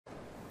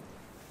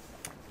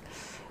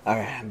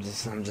Alright, I'm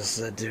just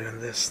doing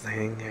this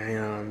thing.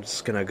 I'm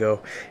just gonna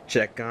go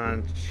check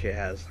on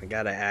Chaz. I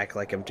gotta act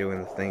like I'm doing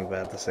the thing, but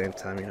at the same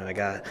time, I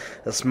got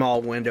a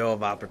small window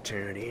of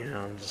opportunity.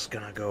 I'm just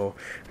gonna go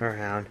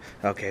around.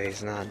 Okay,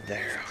 he's not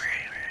there.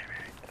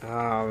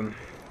 Alright.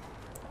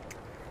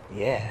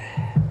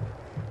 Yeah.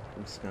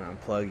 I'm just gonna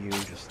unplug you.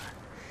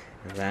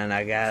 And then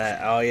I gotta.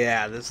 Oh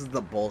yeah, this is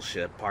the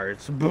bullshit part.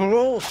 It's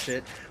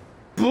bullshit.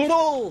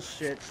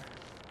 Bullshit.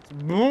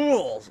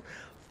 Bullshit.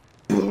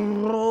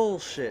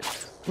 Bullshit.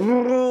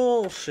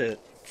 Bullshit.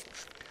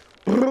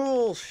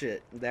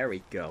 Bullshit. There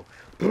we go.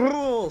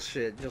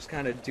 Bullshit. Just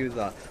kind of do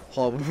the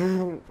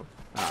whole.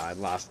 I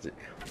lost it.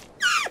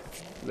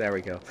 There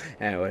we go.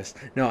 Anyways,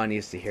 no one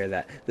needs to hear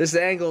that. This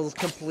angle is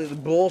completely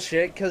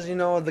bullshit because,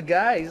 the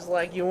guy, he's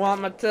like, you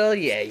want my tail?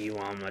 Yeah, you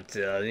want my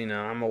tail.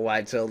 I'm a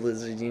white-tailed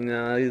lizard,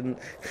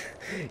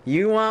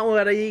 You want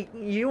what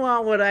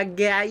I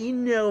got. You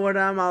know what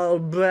I'm all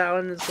about.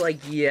 And it's like,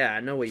 yeah,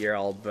 I know what you're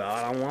all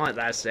about. I want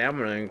that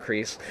stamina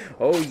increase.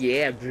 Oh,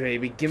 yeah,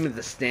 baby. Give me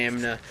the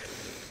stamina.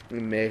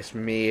 It makes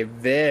me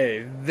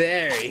very,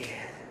 very...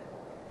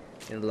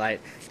 and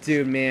like,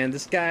 dude, man,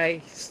 this guy,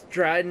 he's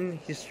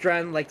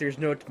striding like there's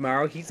no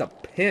tomorrow. He's a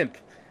pimp.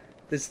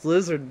 This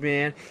lizard,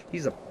 man,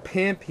 he's a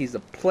pimp. He's a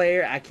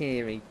player. I can't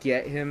even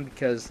get him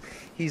because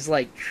he's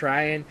like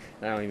trying.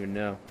 I don't even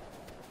know.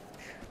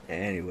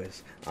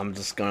 Anyways, I'm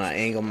just gonna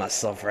angle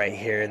myself right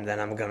here, and then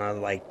I'm gonna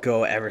like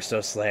go ever so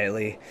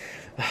slightly.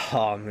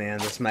 Oh man,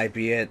 this might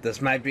be it.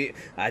 This might be.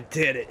 I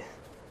did it.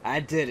 I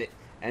did it.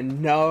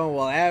 And no one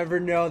will ever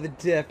know the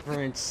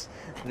difference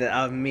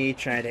of me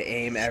trying to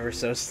aim ever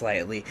so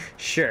slightly.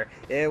 Sure,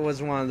 it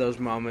was one of those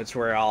moments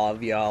where all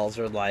of y'all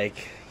are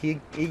like, he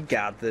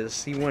got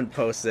this. He wouldn't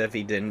post it if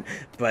he didn't.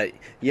 But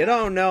you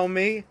don't know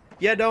me.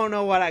 You don't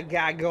know what I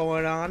got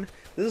going on.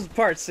 This is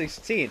part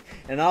 16.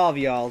 And all of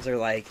y'all are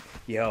like,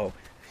 yo,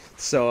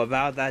 so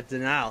about that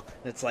denial.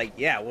 It's like,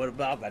 yeah, what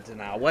about that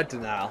denial? What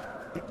denial?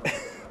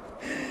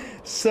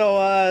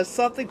 So,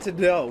 something to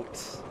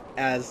note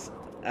as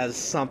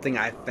something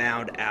I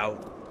found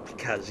out,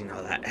 because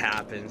that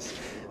happens.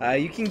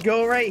 You can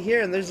go right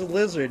here and there's a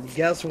lizard.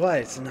 Guess what?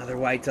 It's another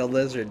white-tailed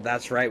lizard.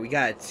 That's right, we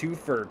got a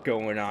twofer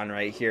going on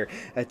right here.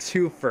 A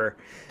twofer.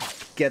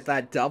 Get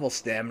that double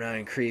stamina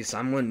increase.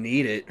 I'm gonna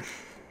need it.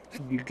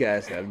 You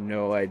guys have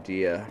no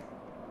idea.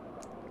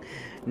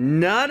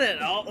 None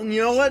at all.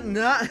 You know what?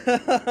 Not.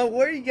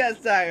 What are you guys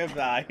talking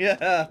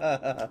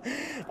about?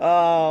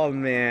 Oh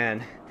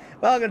man.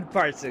 Welcome to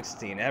part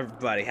 16,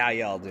 everybody. How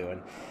y'all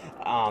doing?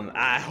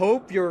 I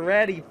hope you're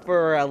ready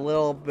for a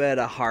little bit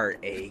of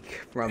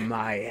heartache from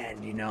my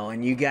end,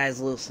 and you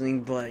guys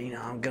listening, but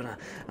I'm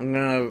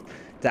gonna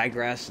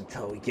digress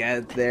until we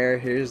get there.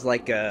 Here's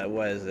like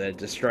a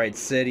destroyed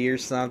city or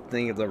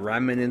something, the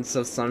remnants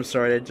of some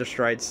sort of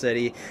destroyed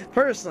city.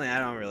 Personally, I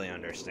don't really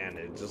understand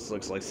it. It just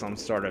looks like some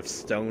sort of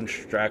stone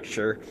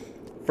structure.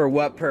 For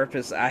what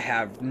purpose, I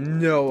have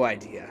no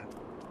idea.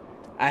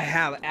 I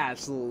have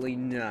absolutely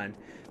none.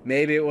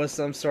 Maybe it was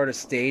some sort of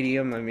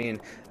stadium. I mean,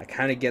 I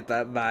kind of get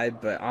that vibe,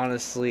 but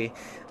honestly,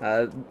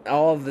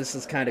 all of this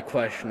is kind of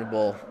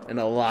questionable in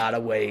a lot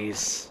of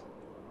ways.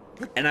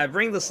 And I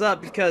bring this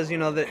up because,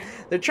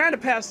 they're trying to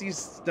pass these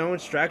stone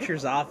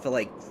structures off of,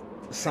 like,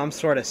 some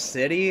sort of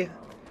city.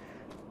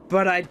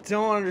 But I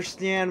don't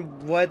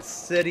understand what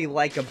city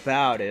like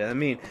about it. I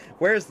mean,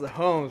 where's the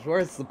homes?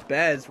 Where's the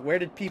beds? Where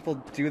did people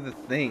do the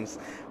things?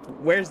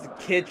 Where's the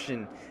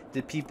kitchen?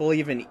 Did people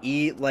even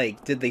eat?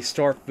 Like, did they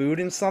store food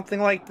in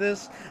something like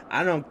this?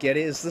 I don't get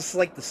it. Is this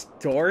like the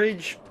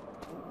storage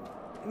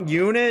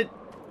unit?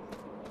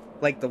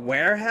 Like the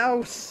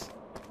warehouse?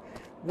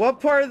 What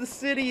part of the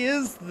city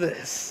is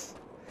this?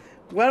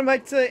 What am I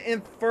to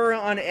infer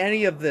on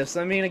any of this?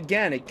 I mean,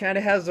 again, it kind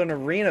of has an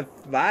arena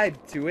vibe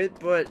to it,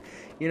 but,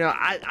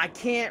 I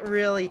can't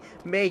really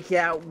make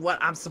out what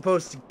I'm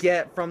supposed to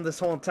get from this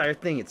whole entire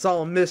thing. It's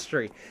all a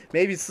mystery.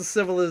 Maybe it's the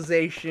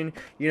civilization,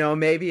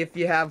 maybe if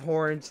you have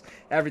horns,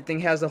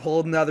 everything has a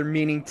whole nother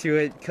meaning to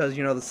it, because,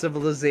 the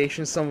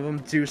civilization, some of them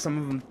do, some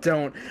of them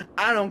don't.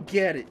 I don't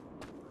get it.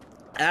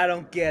 I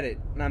don't get it,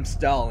 and I'm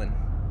stalling.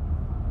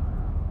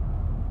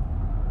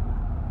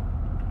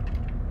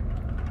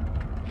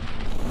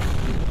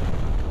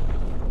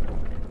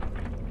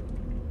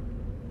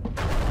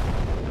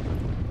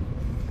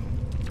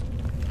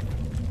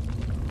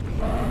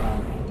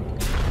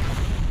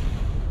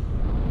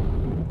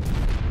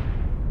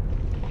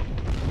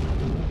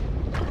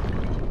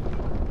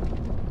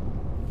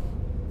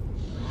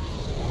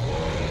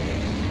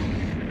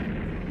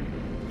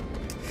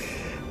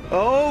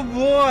 Oh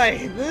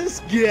boy, this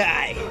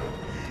guy!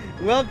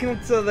 Welcome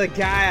to the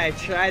guy I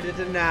tried to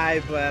deny,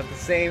 but at the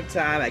same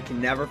time I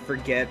can never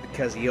forget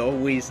because he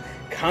always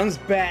comes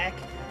back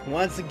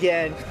once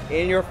again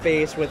in your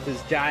face with his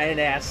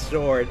giant ass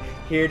sword,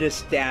 here to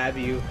stab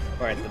you,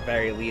 or at the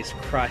very least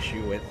crush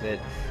you with it.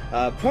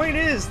 Point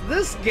is,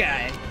 this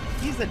guy,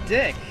 he's a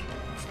dick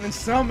in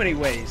so many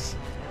ways.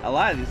 A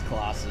lot of these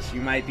Colossus, you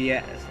might be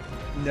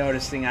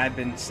noticing I've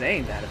been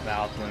saying that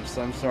about them,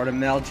 some sort of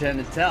male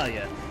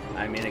genitalia.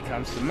 I mean, it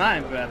comes to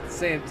mind, but at the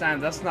same time,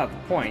 that's not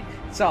the point.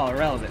 It's all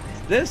irrelevant.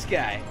 This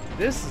guy,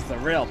 this is the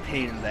real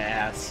pain in the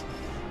ass.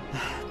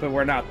 But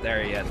we're not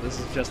there yet. This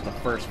is just the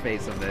first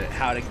phase of it.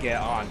 How to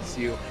get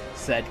onto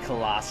said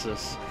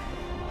Colossus.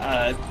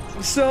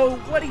 So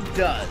what he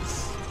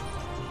does,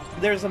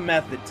 there's a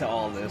method to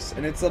all this,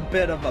 and it's a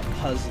bit of a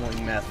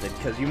puzzling method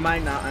because you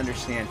might not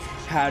understand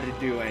how to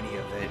do any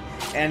of it,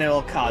 and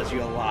it'll cause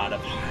you a lot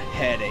of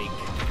headache,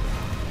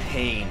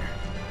 pain.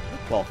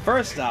 Well,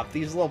 first off,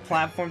 these little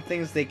platform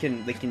things, they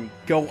can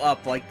go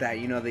up like that.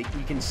 You know, you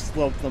can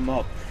slope them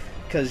up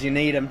because you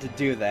need them to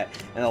do that,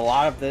 and a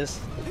lot of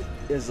this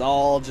is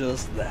all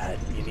just that.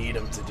 You need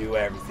them to do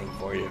everything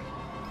for you,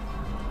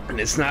 and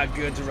it's not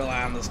good to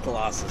rely on this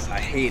Colossus. I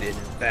hate it,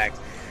 in fact.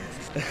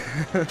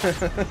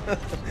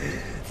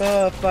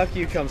 Oh, fuck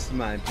you comes to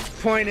mind.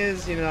 The point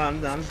is, you know,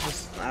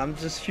 I'm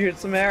just shooting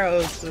some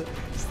arrows.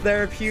 It's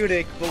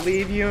therapeutic,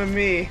 believe you and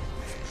me.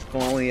 If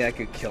only I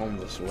could kill him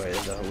this way,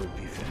 that would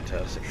be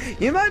fantastic.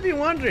 You might be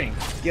wondering,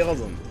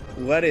 Gildem,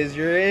 what is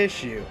your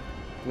issue?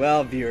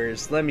 Well,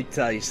 viewers, let me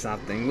tell you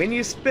something. When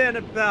you spend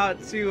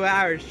about 2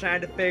 hours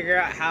trying to figure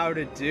out how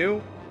to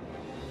do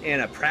in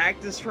a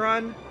practice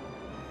run,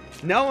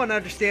 no one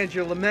understands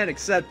your lament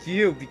except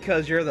you,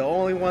 because you're the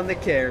only one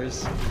that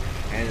cares.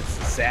 And it's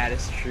the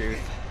saddest truth.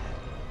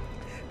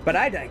 But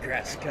I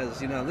digress,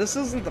 because, you know, this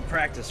isn't the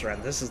practice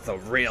run, this is the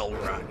real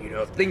run. You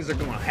know, things are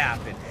going to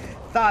happen.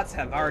 Thoughts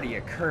have already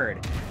occurred.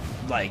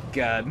 Like,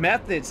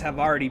 methods have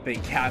already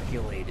been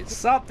calculated.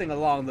 Something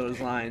along those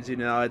lines, you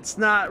know. It's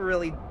not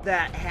really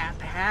that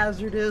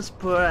haphazardous,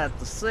 but at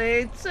the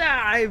same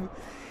time,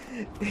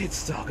 it's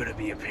still going to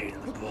be a pain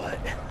in the butt.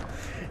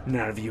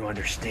 None of you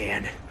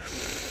understand.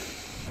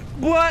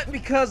 But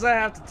because I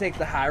have to take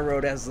the high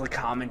road as the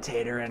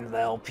commentator and the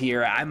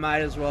LPer, I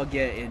might as well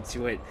get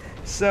into it.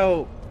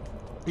 So,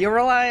 you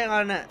rely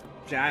on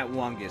Giant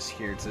Wungus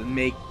here to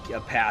make a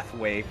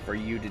pathway for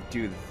you to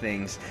do the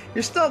things.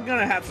 You're still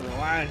gonna have to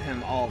rely on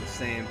him all the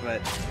same,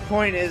 but the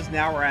point is,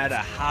 now we're at a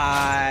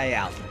high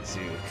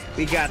altitude.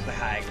 We got the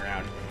high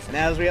ground. And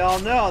as we all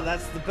know,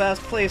 that's the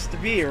best place to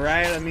be,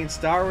 right? I mean,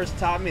 Star Wars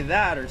taught me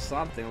that, or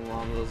something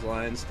along those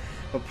lines.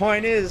 The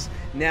point is,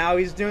 now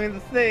he's doing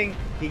the thing,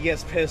 he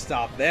gets pissed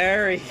off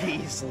very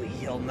easily.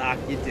 He'll knock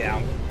you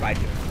down by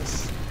doing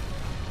this.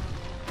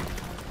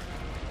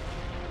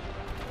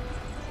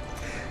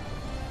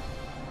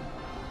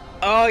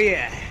 Oh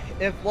yeah,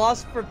 if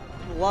lust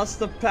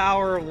of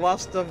power,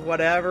 lust of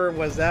whatever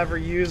was ever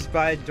used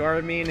by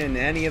Dormine in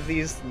any of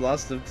these,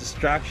 lust of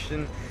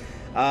destruction,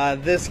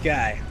 this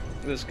guy,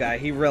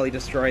 he really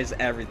destroys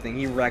everything.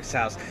 He wrecks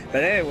house.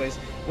 But anyways,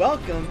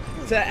 welcome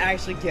to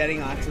actually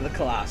getting onto the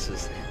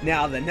Colossus.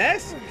 Now the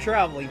next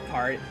troubling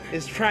part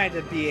is trying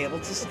to be able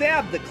to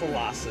stab the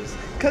Colossus,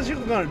 because you're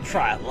going to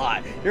try a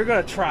lot. You're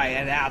going to try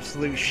an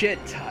absolute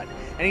shit ton.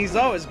 And he's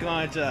always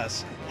going to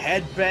just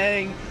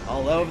headbang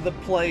all over the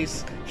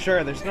place.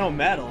 Sure, there's no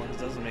metal, and it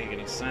doesn't make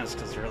any sense,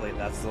 because really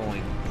that's the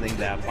only thing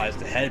that applies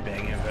to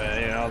headbanging. But,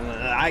 you know,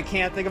 I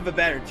can't think of a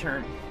better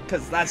term,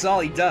 because that's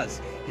all he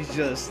does. He's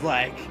just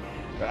like,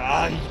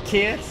 you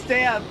can't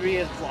stab me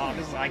as long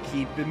as I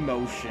keep in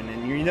motion.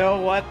 And you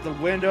know what? The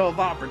window of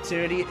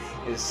opportunity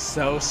is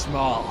so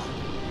small.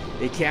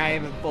 You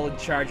can't even fully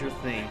charge your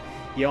thing.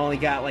 You only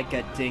got like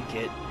a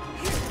dinket.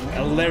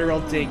 A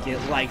literal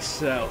dinket, like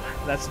so.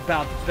 That's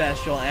about the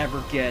best you'll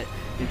ever get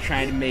in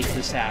trying to make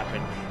this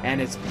happen. And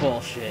it's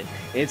bullshit.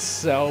 It's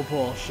so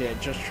bullshit,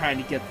 just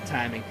trying to get the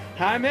timing.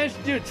 How I managed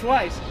to do it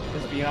twice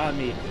is beyond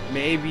me.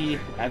 Maybe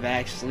I've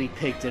actually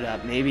picked it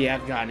up. Maybe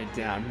I've gotten it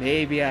down.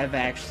 Maybe I've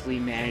actually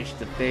managed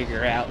to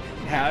figure out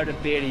how to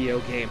video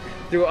game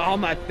through all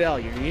my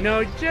failure. You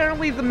know,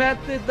 generally the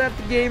method that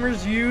the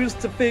gamers use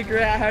to figure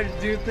out how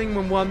to do things,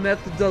 when one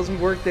method doesn't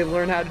work, they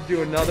learn how to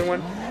do another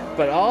one.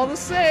 But all the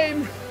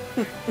same,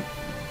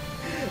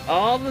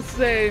 all the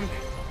same,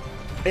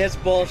 it's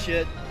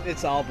bullshit.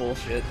 It's all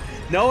bullshit.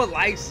 No one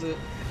likes it.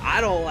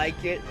 I don't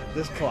like it.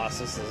 This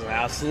Colossus is an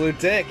absolute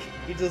dick.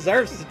 He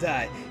deserves to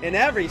die in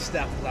every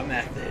step of the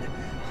method.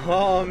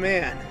 Oh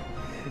man.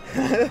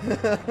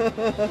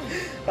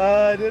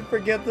 I did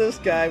forget this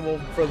guy, well,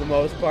 for the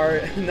most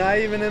part. Not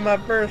even in my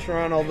first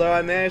run, although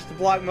I managed to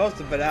block most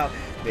of it out.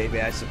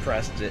 Maybe I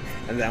suppressed it,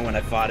 and then when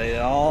I fought it,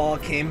 it all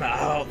came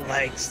out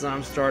like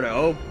some sort of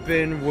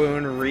open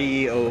wound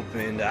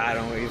reopened. I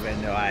don't even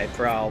know. I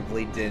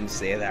probably didn't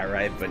say that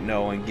right, but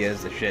no one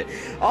gives a shit.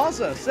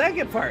 Also,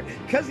 second part,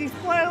 because he's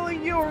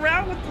flailing you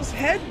around with this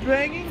head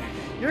banging,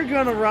 you're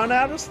gonna run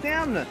out of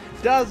stamina.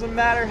 Doesn't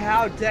matter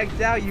how decked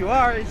out you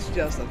are, it's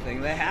just a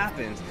thing that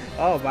happens.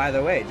 Oh, by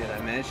the way, did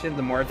I mention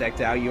the more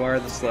decked out you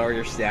are, the slower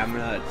your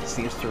stamina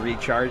seems to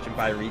recharge? And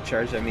by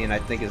recharge, I mean I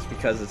think it's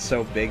because it's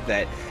so big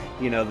that,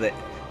 you know, the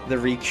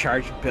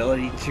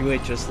rechargeability to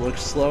it just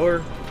looks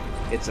slower.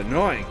 It's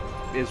annoying,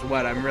 is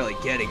what I'm really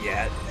getting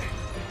at.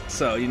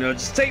 So, you know,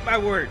 just take my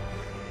word.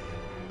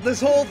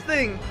 This whole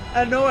thing,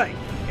 annoying.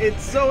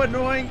 It's so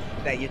annoying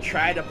that you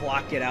try to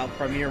block it out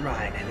from your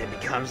mind, and it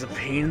becomes a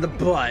pain in the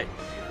butt.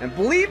 And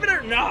believe it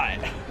or not,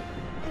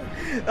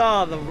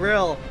 Oh, the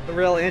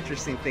real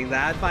interesting thing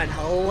that I find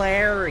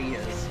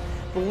hilarious,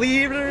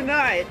 believe it or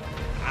not,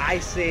 I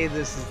say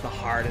this is the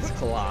hardest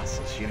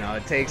Colossus. You know,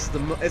 it's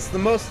the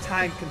most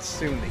time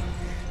consuming.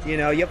 You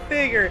know, you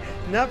figure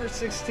number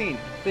 16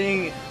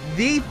 being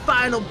the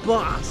final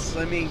boss.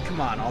 I mean,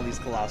 come on, all these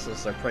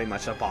Colossus are pretty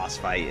much a boss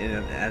fight in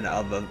and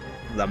of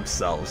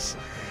themselves.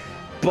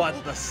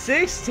 But the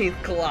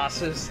 16th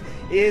Colossus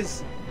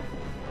is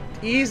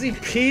easy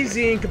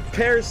peasy in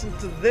comparison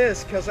to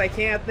this, because I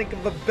can't think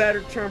of a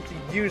better term to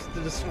use to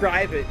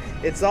describe it.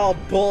 It's all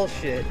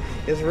bullshit,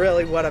 is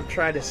really what I'm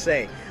trying to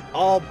say.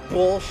 All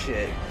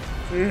bullshit.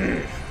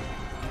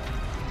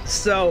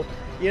 So,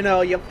 you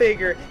know, you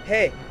figure,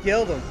 hey,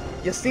 Gildem,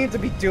 you seem to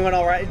be doing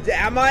alright.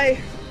 Am I?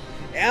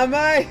 Am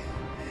I?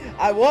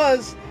 I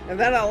was, and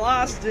then I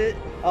lost it.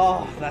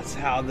 Oh, that's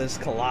how this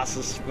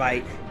Colossus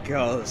fight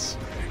goes.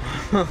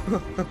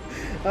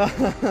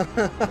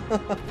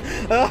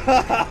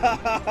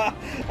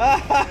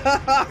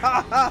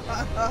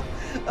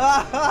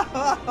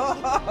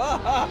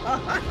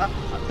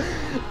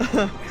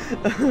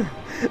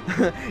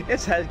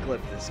 Its head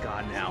clip is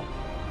gone now.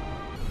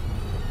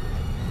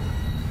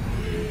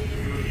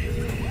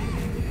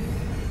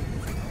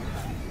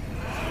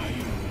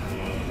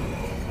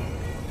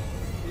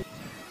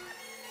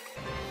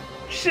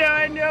 So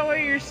I know what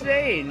you're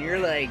saying. You're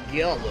like,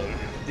 Gildem,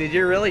 did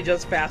you really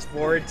just fast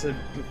forward to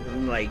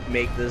like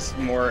make this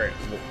more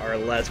or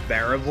less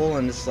bearable?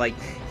 And it's like,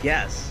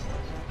 yes,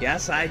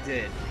 I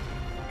did,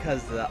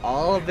 because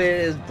all of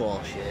it is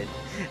bullshit,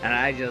 and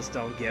I just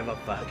don't give a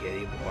fuck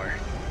anymore.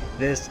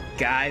 This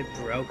guy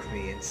broke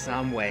me in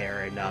some way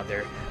or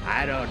another.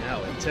 I don't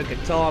know. It took a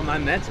toll on my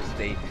mental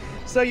state.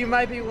 So you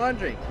might be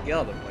wondering,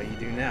 Gildem, what do you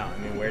do now? I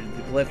mean, where did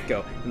the glyph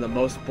go? In the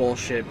most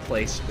bullshit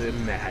place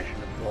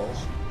imaginable.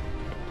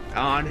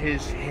 On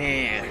his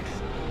hand.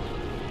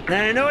 And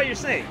I know what you're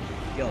saying.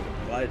 Gildem,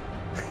 what?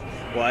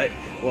 What?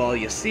 Well,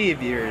 you see,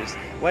 viewers,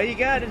 what you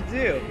gotta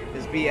do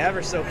is be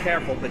ever so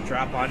careful but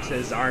drop onto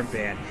his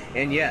armband.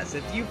 And yes,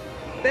 if you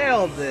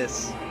fail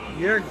this,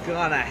 you're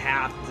gonna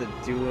have to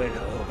do it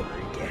over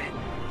again.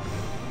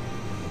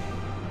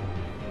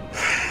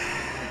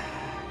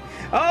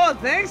 Oh,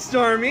 thanks,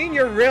 Stormy.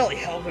 You're really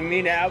helping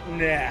me out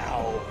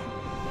now.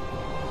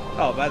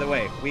 Oh, by the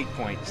way, weak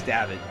point,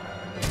 stab it.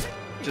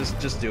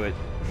 Just do it.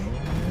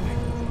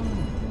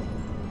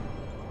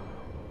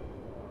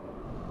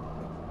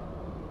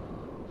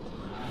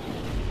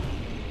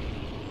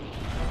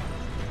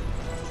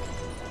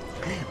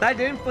 That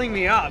didn't fling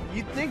me off.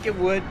 You'd think it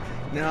would.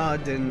 No,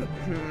 it didn't.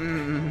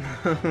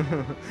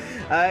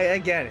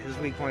 Again, his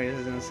weak point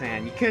is in his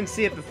hand. You couldn't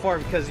see it before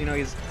because, you know,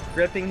 he's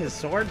gripping his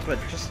sword, but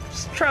just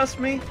trust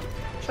me.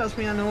 Trust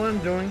me, I know what I'm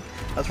doing.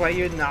 That's why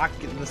you knock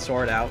the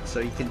sword out, so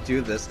you can do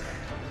this.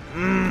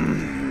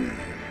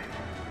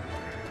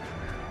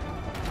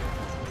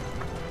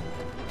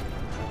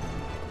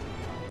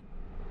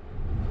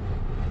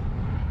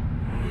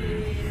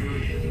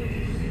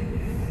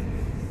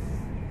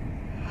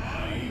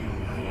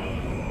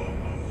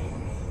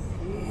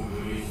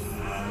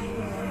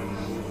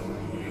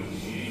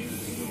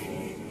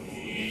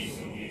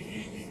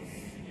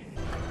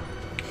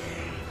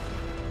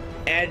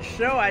 And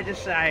so I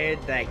decided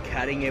that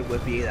cutting it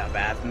would be the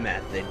best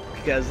method,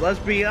 because let's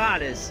be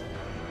honest,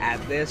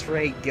 at this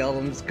rate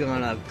Gildem's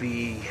gonna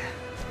be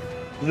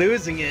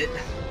losing it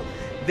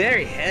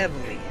very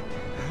heavily.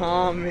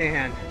 Oh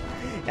man,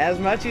 as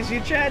much as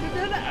you try to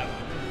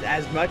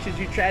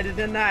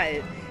deny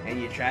it, and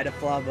you try to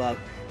flub up,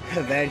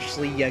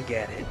 eventually you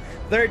get it.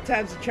 Third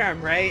time's a charm,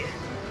 right?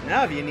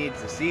 Now if you need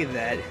to see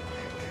that.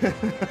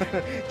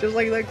 Just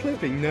like that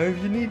clipping, none of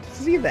you need to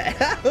see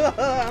that.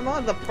 I'm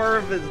on the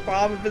palm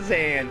of his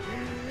hand.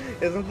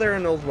 Isn't there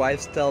an old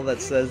wives' tale that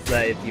says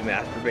that if you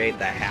masturbate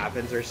that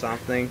happens or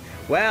something?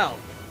 Well,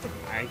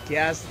 I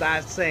guess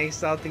that's saying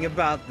something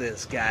about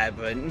this guy,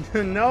 but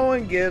no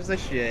one gives a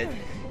shit,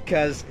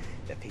 because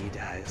if he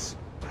dies,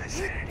 my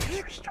sanity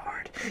is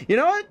restored. You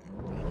know what?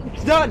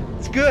 It's done.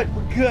 It's good.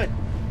 We're good.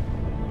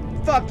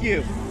 Fuck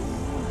you.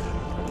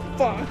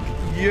 Fuck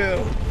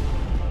you.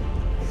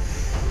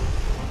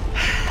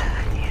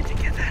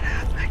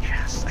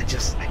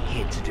 I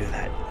needed to do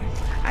that.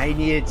 I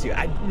needed to.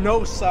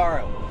 No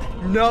sorrow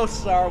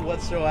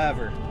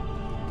whatsoever.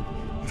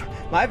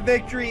 My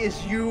victory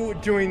is you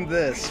doing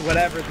this,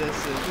 whatever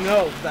this is.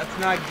 No, that's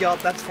not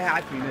guilt, that's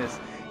happiness.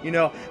 You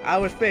know, I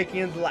was faking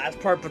in the last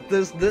part, but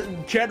the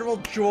general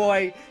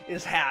joy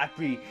is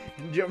happy.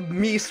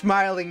 Me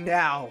smiling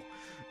now.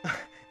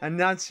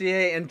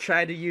 Enunciate and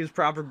try to use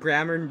proper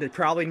grammar,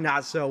 probably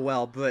not so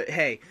well, but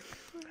hey.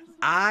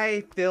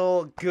 I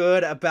feel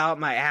good about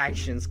my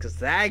actions, because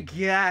that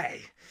guy...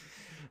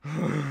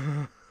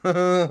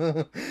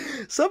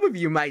 Some of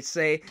you might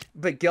say,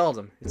 but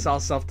Gildem, it's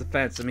all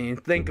self-defense. I mean,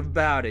 think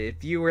about it.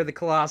 If you were the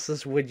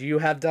Colossus, would you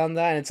have done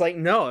that? And it's like,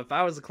 no, if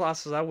I was the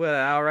Colossus, I would have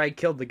outright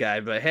killed the guy.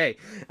 But hey,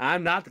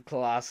 I'm not the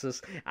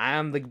Colossus. I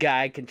am the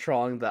guy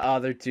controlling the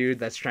other dude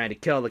that's trying to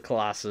kill the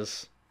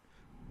Colossus.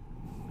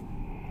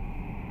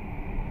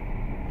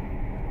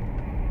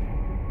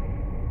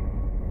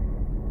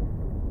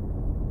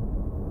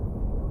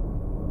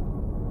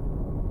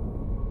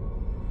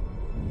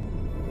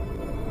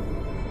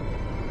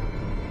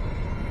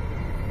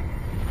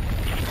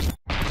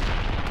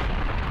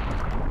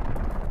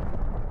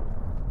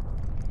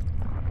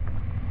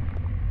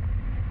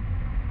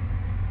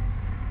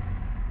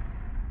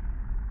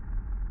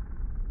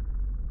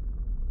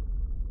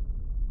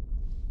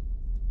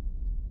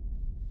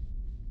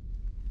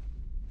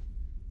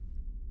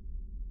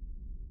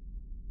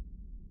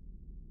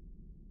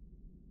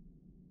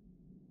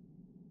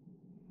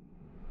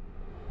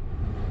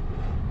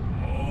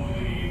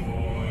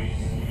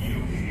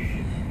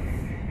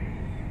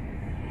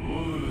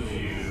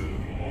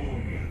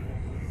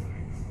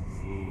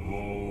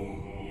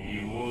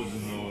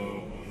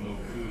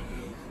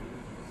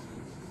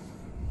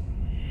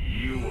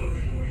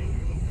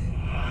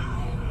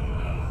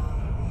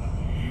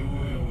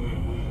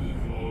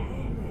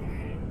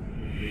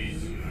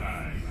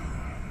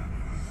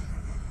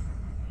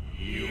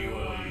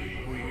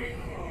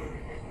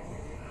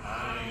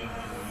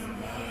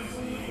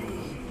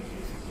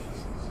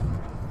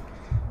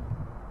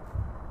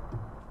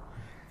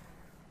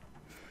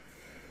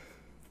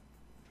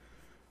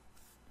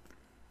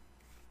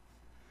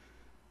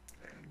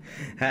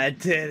 I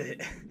did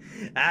it.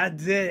 I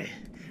did it.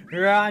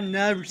 We're on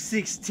number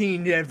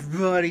 16,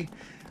 everybody.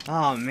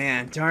 Oh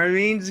man,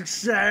 Darlene's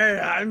excited.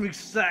 I'm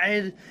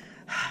excited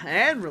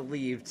and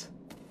relieved.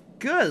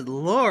 Good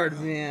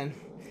lord, man.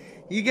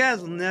 You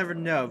guys will never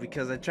know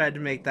because I tried to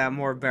make that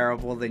more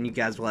bearable than you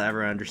guys will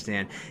ever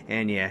understand.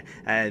 And yeah,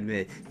 I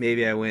admit,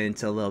 maybe I went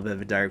into a little bit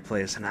of a dark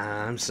place, and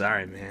I'm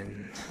sorry,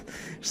 man.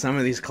 Some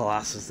of these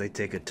colossus, they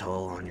take a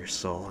toll on your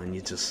soul, and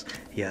you just,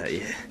 yeah,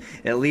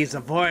 it leaves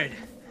a void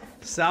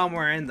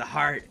somewhere in the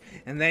heart,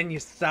 and then you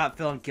stop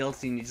feeling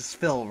guilty, and you just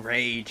feel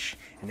rage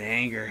and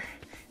anger.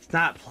 It's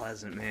not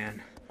pleasant,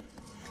 man.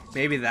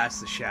 Maybe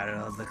that's the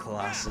shadow of the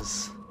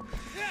colossus.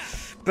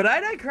 But I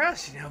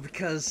digress, you know,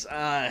 because,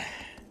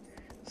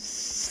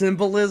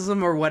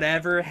 symbolism or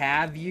whatever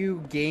have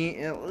you,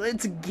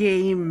 it's a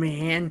game,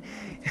 man.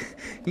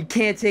 You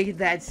can't take it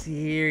that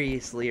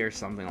seriously or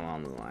something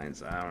along the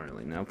lines. I don't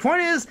really know.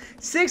 Point is,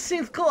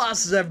 16th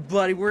Colossus,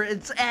 everybody, where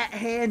it's at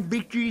hand,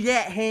 victory's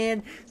at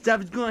hand,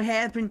 stuff is gonna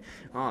happen.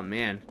 Oh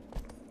man,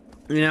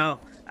 you know,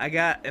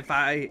 if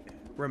I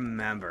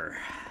remember,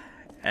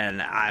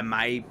 and I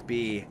might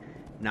be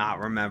not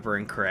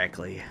remembering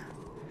correctly,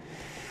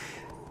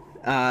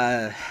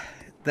 the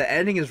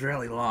ending is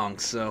really long,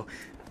 so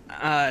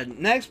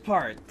next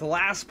part, the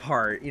last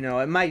part, you know,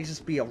 it might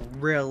just be a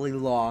really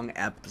long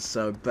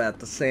episode, but at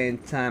the same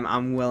time,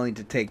 I'm willing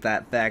to take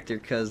that factor,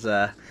 because,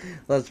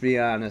 let's be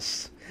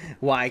honest,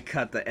 why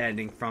cut the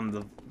ending from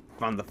the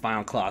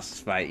final Colossus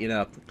fight, you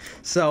know?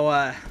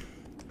 So,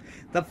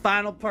 the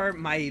final part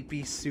might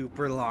be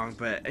super long,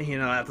 but, you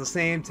know, at the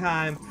same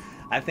time,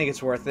 I think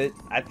it's worth it.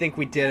 I think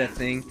we did a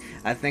thing.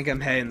 I think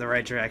I'm heading in the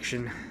right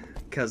direction.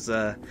 Because,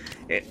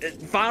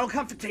 final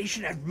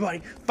confrontation, everybody.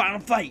 Final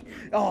fight.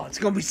 Oh, it's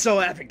gonna be so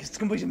epic. It's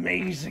gonna be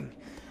amazing.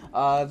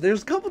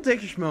 There's a couple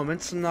dickish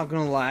moments, I'm not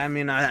gonna lie. I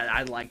mean,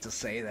 I'd like to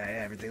say that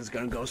everything's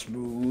gonna go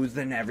smooth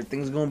and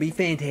everything's gonna be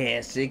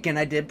fantastic, and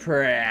I did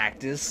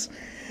practice.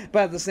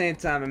 But at the same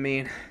time, I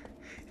mean,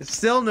 it's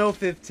still no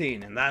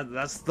 15, and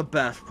that's the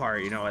best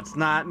part, you know. It's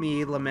not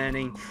me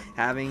lamenting,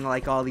 having,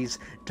 like, all these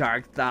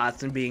dark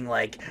thoughts and being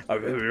like,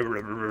 lament.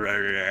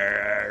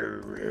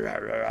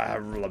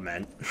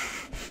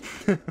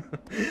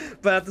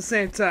 But at the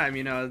same time,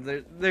 you know,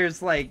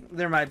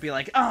 there might be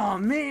like, oh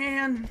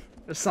man,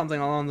 or something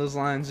along those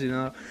lines, you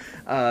know.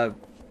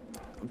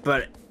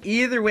 But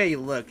either way you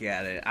look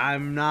at it,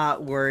 I'm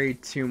not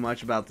worried too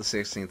much about the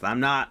 16th. I'm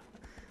not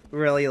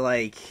really,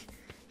 like,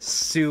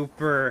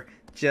 super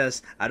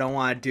just, I don't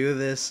want to do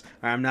this,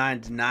 or I'm not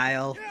in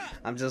denial.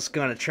 I'm just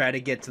gonna try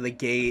to get to the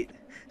gate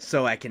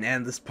so I can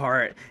end this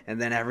part, and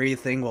then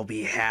everything will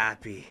be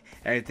happy.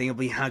 Everything will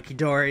be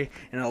hunky-dory,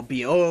 and it'll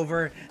be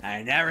over, and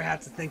I never have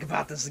to think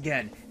about this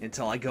again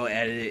until I go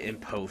edit it in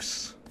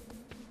post.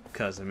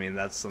 Because, I mean,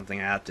 that's something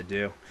I have to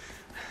do.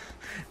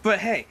 But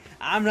hey,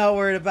 I'm not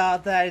worried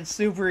about that. It's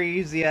super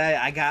easy.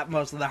 I got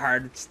most of the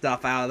hard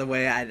stuff out of the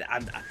way.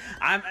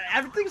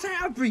 Everything's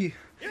happy.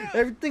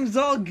 Everything's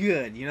all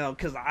good, you know,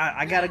 because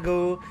I gotta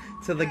go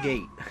to the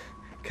gate.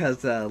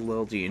 Because,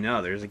 little do you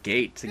know, there's a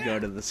gate to go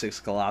to the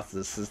 6th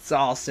Colossus. It's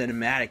all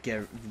cinematic,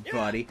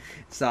 everybody.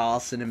 It's all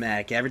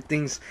cinematic.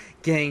 Everything's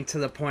getting to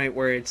the point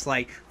where it's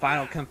like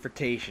final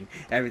confrontation.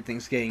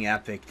 Everything's getting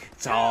epic.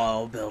 It's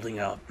all building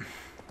up.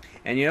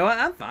 And you know what?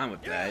 I'm fine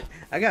with that.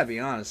 I gotta be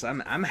honest.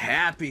 I'm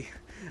happy.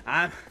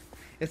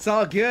 It's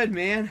all good,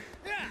 man.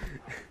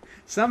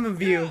 Some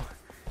of you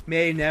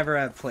may never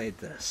have played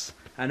this.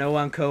 I know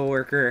one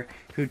coworker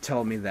who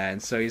told me that,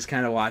 and so he's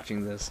kind of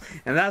watching this.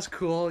 And that's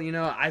cool, you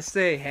know. I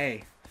say,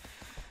 hey,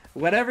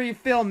 whatever you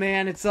feel,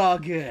 man, it's all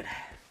good.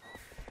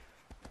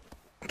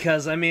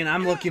 Because, I mean,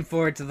 I'm looking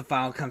forward to the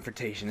final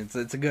confrontation.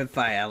 It's a good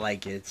fight. I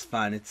like it. It's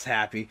fun. It's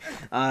happy.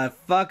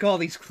 Fuck all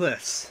these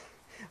cliffs.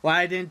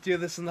 Why I didn't do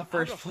this in the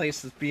first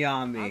place is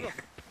beyond me.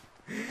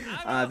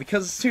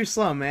 Because it's too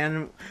slow,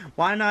 man.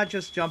 Why not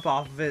just jump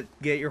off of it,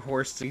 get your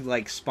horse to,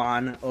 like,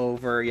 spawn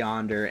over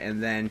yonder,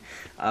 and then,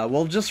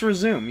 we'll just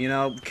resume, you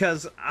know,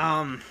 because,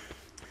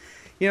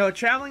 you know,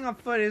 traveling on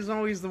foot isn't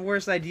always the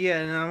worst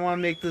idea, and I want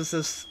to make this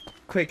as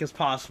quick as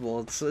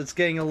possible. It's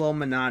getting a little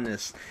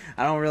monotonous.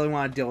 I don't really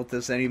want to deal with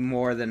this any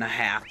more than I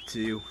have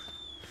to.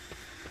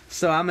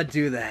 So I'm gonna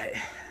do that.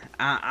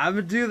 I'm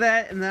gonna do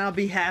that, and then I'll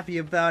be happy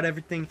about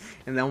everything,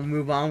 and then we'll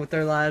move on with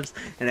our lives,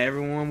 and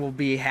everyone will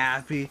be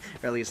happy,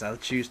 or at least I'll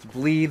choose to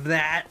believe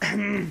that.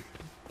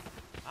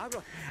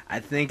 I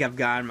think I've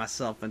gotten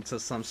myself into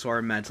some sort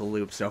of mental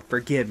loop, so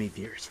forgive me,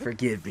 viewers,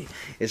 forgive me.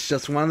 It's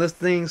just one of those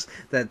things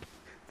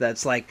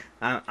that's like,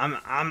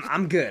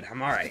 I'm good,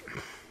 I'm alright.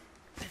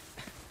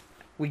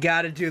 We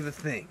gotta do the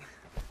thing.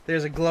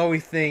 There's a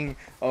glowy thing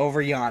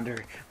over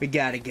yonder. We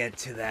gotta get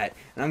to that.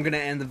 And I'm gonna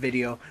end the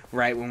video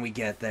right when we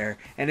get there.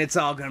 And it's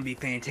all gonna be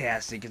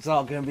fantastic. It's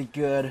all gonna be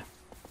good.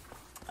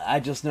 I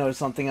just noticed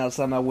something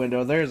outside my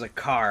window. There's a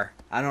car.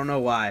 I don't know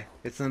why.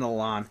 It's in the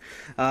lawn.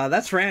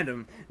 That's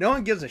random. No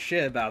one gives a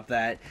shit about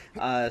that.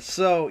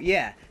 So,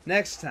 yeah.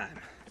 Next time.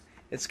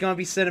 It's gonna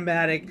be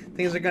cinematic.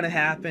 Things are gonna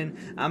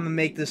happen. I'm gonna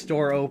make this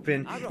door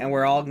open, and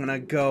we're all gonna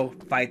go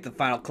fight the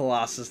final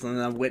Colossus and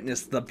then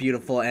witness the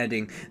beautiful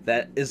ending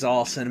that is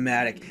all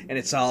cinematic, and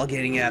it's all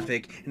getting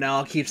epic, and it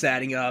all keeps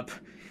adding up.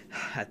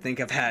 I think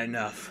I've had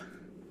enough.